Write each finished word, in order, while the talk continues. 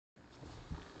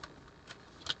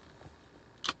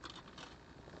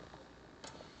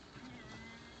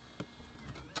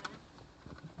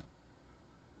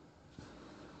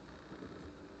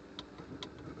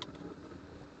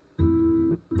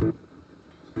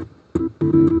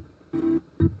Yeah,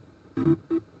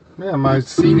 my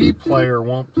CD player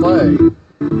won't play.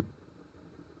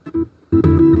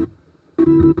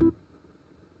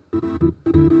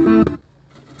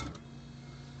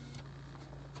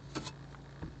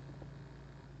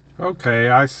 Okay,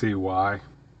 I see why.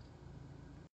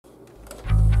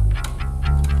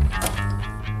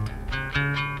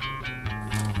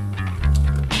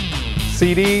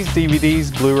 CDs,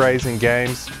 DVDs, Blu-rays, and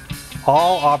games,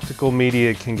 all optical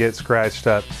media can get scratched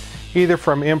up, either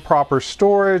from improper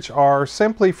storage or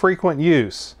simply frequent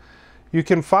use. You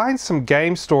can find some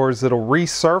game stores that'll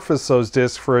resurface those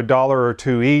discs for $1 or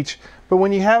 $2 each, but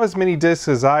when you have as many discs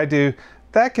as I do,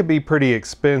 that could be pretty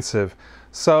expensive.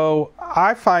 So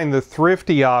I find the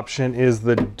thrifty option is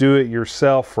the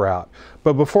do-it-yourself route.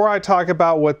 But before I talk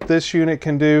about what this unit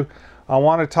can do, I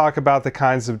want to talk about the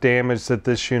kinds of damage that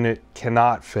this unit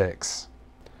cannot fix.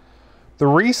 The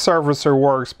resurfacer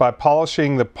works by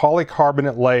polishing the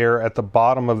polycarbonate layer at the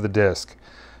bottom of the disc.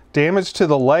 Damage to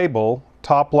the label,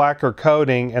 top lacquer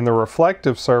coating, and the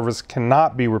reflective surface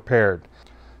cannot be repaired.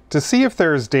 To see if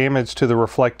there is damage to the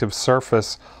reflective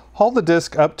surface, hold the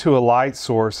disc up to a light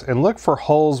source and look for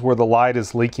holes where the light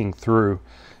is leaking through.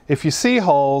 If you see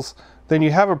holes, then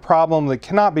you have a problem that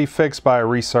cannot be fixed by a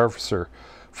resurfacer.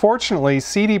 Fortunately,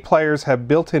 CD players have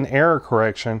built-in error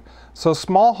correction, so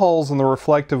small holes in the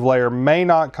reflective layer may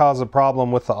not cause a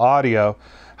problem with the audio.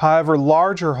 However,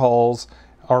 larger holes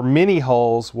or many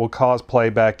holes will cause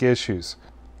playback issues.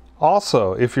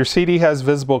 Also, if your CD has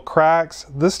visible cracks,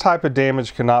 this type of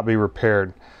damage cannot be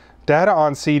repaired. Data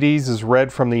on CDs is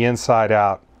read from the inside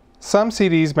out. Some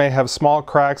CDs may have small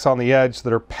cracks on the edge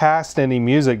that are past any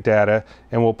music data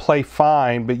and will play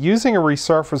fine, but using a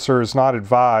resurfacer is not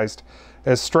advised,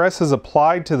 as stress is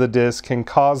applied to the disc can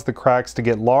cause the cracks to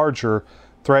get larger,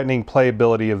 threatening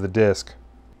playability of the disc.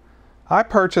 I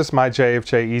purchased my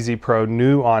JFJ Easy Pro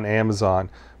new on Amazon,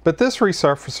 but this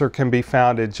resurfacer can be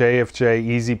found at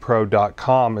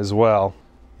jfjeasypro.com as well.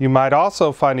 You might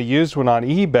also find a used one on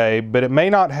eBay, but it may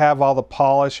not have all the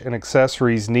polish and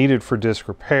accessories needed for disc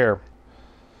repair.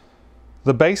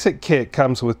 The basic kit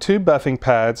comes with 2 buffing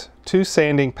pads, 2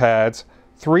 sanding pads,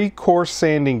 3 coarse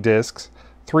sanding discs,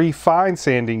 3 fine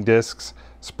sanding discs,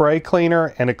 spray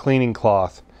cleaner, and a cleaning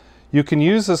cloth. You can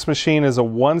use this machine as a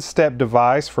one-step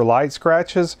device for light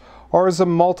scratches or as a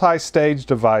multi-stage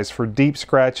device for deep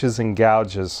scratches and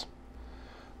gouges.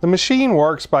 The machine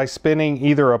works by spinning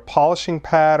either a polishing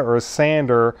pad or a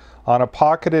sander on a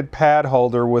pocketed pad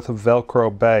holder with a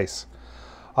Velcro base.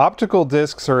 Optical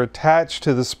discs are attached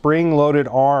to the spring-loaded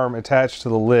arm attached to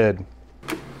the lid.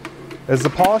 As the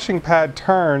polishing pad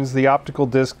turns, the optical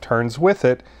disc turns with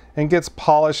it and gets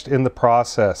polished in the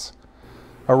process.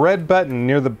 A red button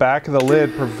near the back of the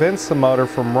lid prevents the motor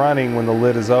from running when the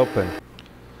lid is open.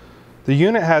 The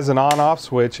unit has an on-off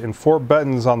switch and 4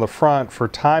 buttons on the front for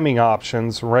timing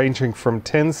options ranging from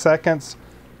 10 seconds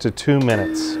to 2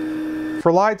 minutes.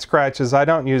 For light scratches, I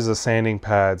don't use the sanding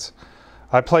pads.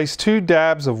 I place 2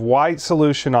 dabs of white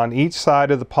solution on each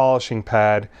side of the polishing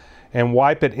pad and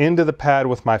wipe it into the pad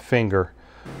with my finger.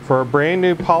 For a brand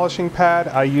new polishing pad,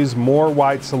 I use more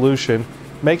white solution,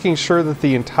 making sure that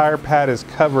the entire pad is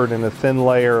covered in a thin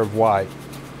layer of white.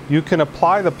 You can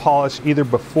apply the polish either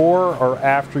before or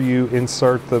after you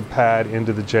insert the pad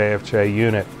into the JFJ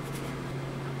unit.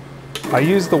 I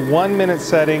use the 1-minute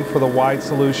setting for the white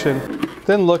solution,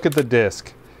 then look at the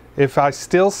disc. If I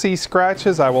still see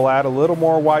scratches, I will add a little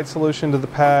more white solution to the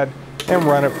pad and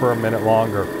run it for a minute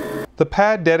longer. The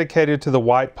pad dedicated to the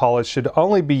white polish should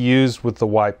only be used with the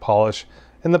white polish,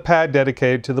 and the pad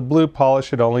dedicated to the blue polish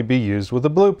should only be used with the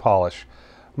blue polish.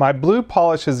 My blue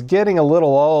polish is getting a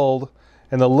little old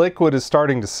and the liquid is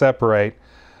starting to separate,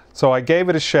 so I gave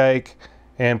it a shake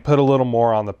and put a little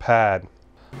more on the pad.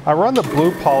 I run the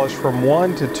blue polish from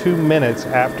 1 to 2 minutes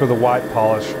after the white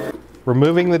polish,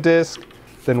 removing the disc,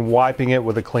 then wiping it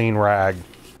with a clean rag.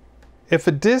 If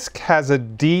a disc has a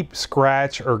deep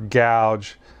scratch or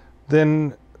gouge,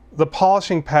 then the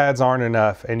polishing pads aren't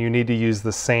enough and you need to use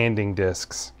the sanding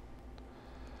discs.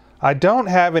 I don't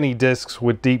have any discs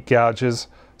with deep gouges,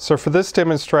 so for this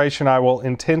demonstration I will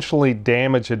intentionally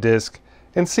damage a disc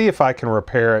and see if I can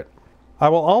repair it. I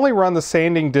will only run the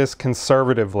sanding disc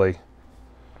conservatively.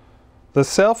 The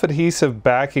self-adhesive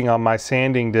backing on my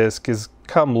sanding disc is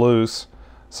come loose,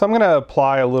 so I'm going to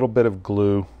apply a little bit of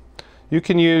glue. You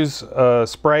can use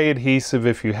spray adhesive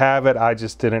if you have it, I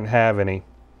just didn't have any.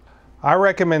 I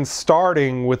recommend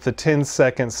starting with the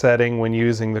 10-second setting when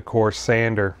using the coarse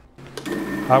sander.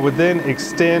 I would then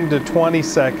extend to 20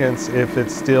 seconds if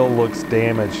it still looks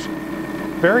damaged.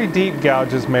 Very deep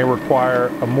gouges may require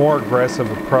a more aggressive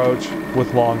approach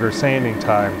with longer sanding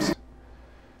times.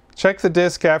 Check the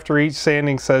disc after each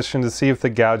sanding session to see if the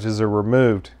gouges are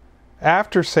removed.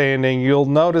 After sanding, you'll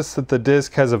notice that the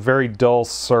disc has a very dull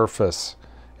surface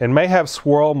and may have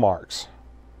swirl marks.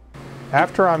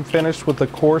 After I'm finished with the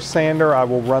coarse sander, I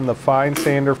will run the fine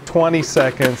sander for 20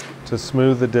 seconds to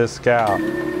smooth the disc out.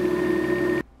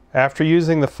 After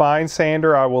using the fine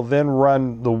sander, I will then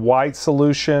run the white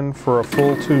solution for a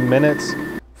full 2 minutes,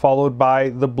 followed by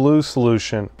the blue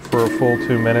solution for a full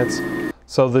 2 minutes,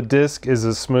 so the disc is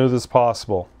as smooth as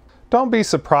possible. Don't be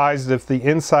surprised if the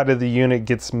inside of the unit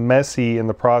gets messy in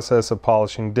the process of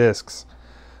polishing discs.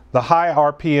 The high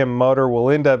RPM motor will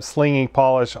end up slinging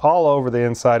polish all over the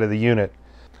inside of the unit.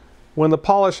 When the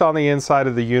polish on the inside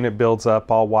of the unit builds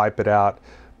up, I'll wipe it out,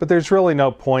 but there's really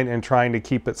no point in trying to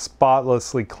keep it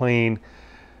spotlessly clean,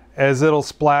 as it'll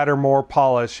splatter more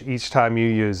polish each time you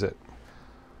use it.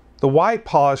 The white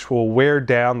polish will wear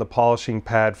down the polishing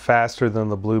pad faster than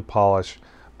the blue polish,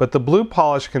 but the blue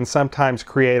polish can sometimes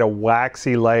create a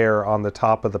waxy layer on the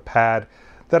top of the pad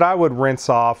that I would rinse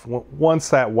off once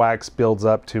that wax builds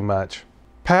up too much.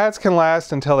 Pads can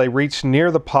last until they reach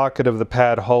near the pocket of the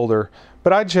pad holder,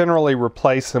 but I generally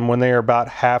replace them when they are about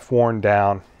half worn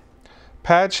down.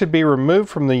 Pads should be removed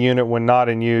from the unit when not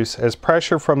in use, as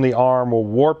pressure from the arm will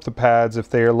warp the pads if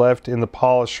they are left in the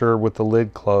polisher with the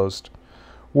lid closed.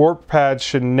 Warped pads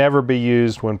should never be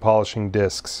used when polishing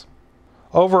discs.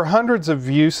 Over hundreds of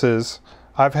uses,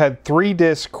 I've had 3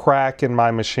 discs crack in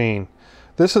my machine.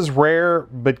 This is rare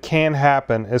but can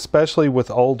happen, especially with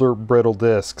older brittle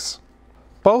discs.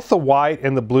 Both the white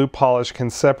and the blue polish can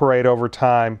separate over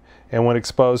time and when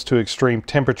exposed to extreme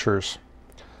temperatures.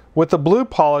 With the blue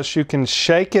polish, you can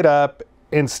shake it up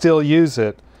and still use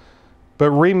it,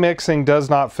 but remixing does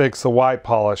not fix the white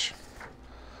polish.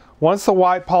 Once the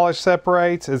white polish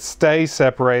separates, it stays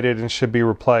separated and should be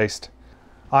replaced.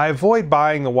 I avoid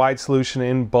buying the white solution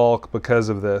in bulk because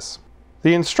of this.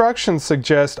 The instructions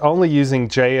suggest only using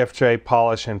JFJ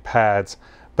polish and pads,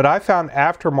 but I found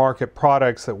aftermarket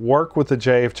products that work with the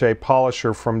JFJ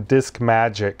polisher from Disc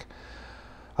Magic.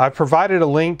 I've provided a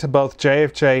link to both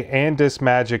JFJ and Disc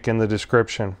Magic in the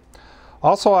description.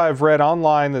 Also, I've read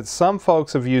online that some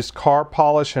folks have used car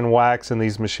polish and wax in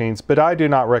these machines, but I do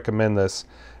not recommend this,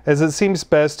 as it seems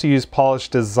best to use polish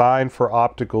designed for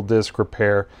optical disc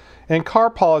repair, and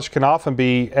car polish can often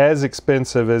be as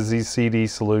expensive as these CD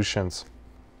solutions.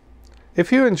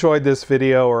 If you enjoyed this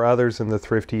video or others in the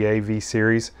ThriftyAV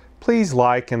series, please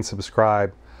like and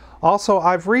subscribe. Also,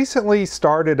 I've recently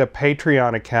started a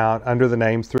Patreon account under the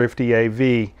name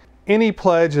ThriftyAV. Any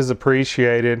pledge is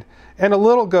appreciated, and a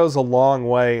little goes a long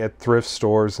way at thrift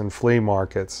stores and flea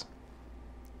markets.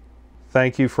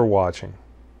 Thank you for watching.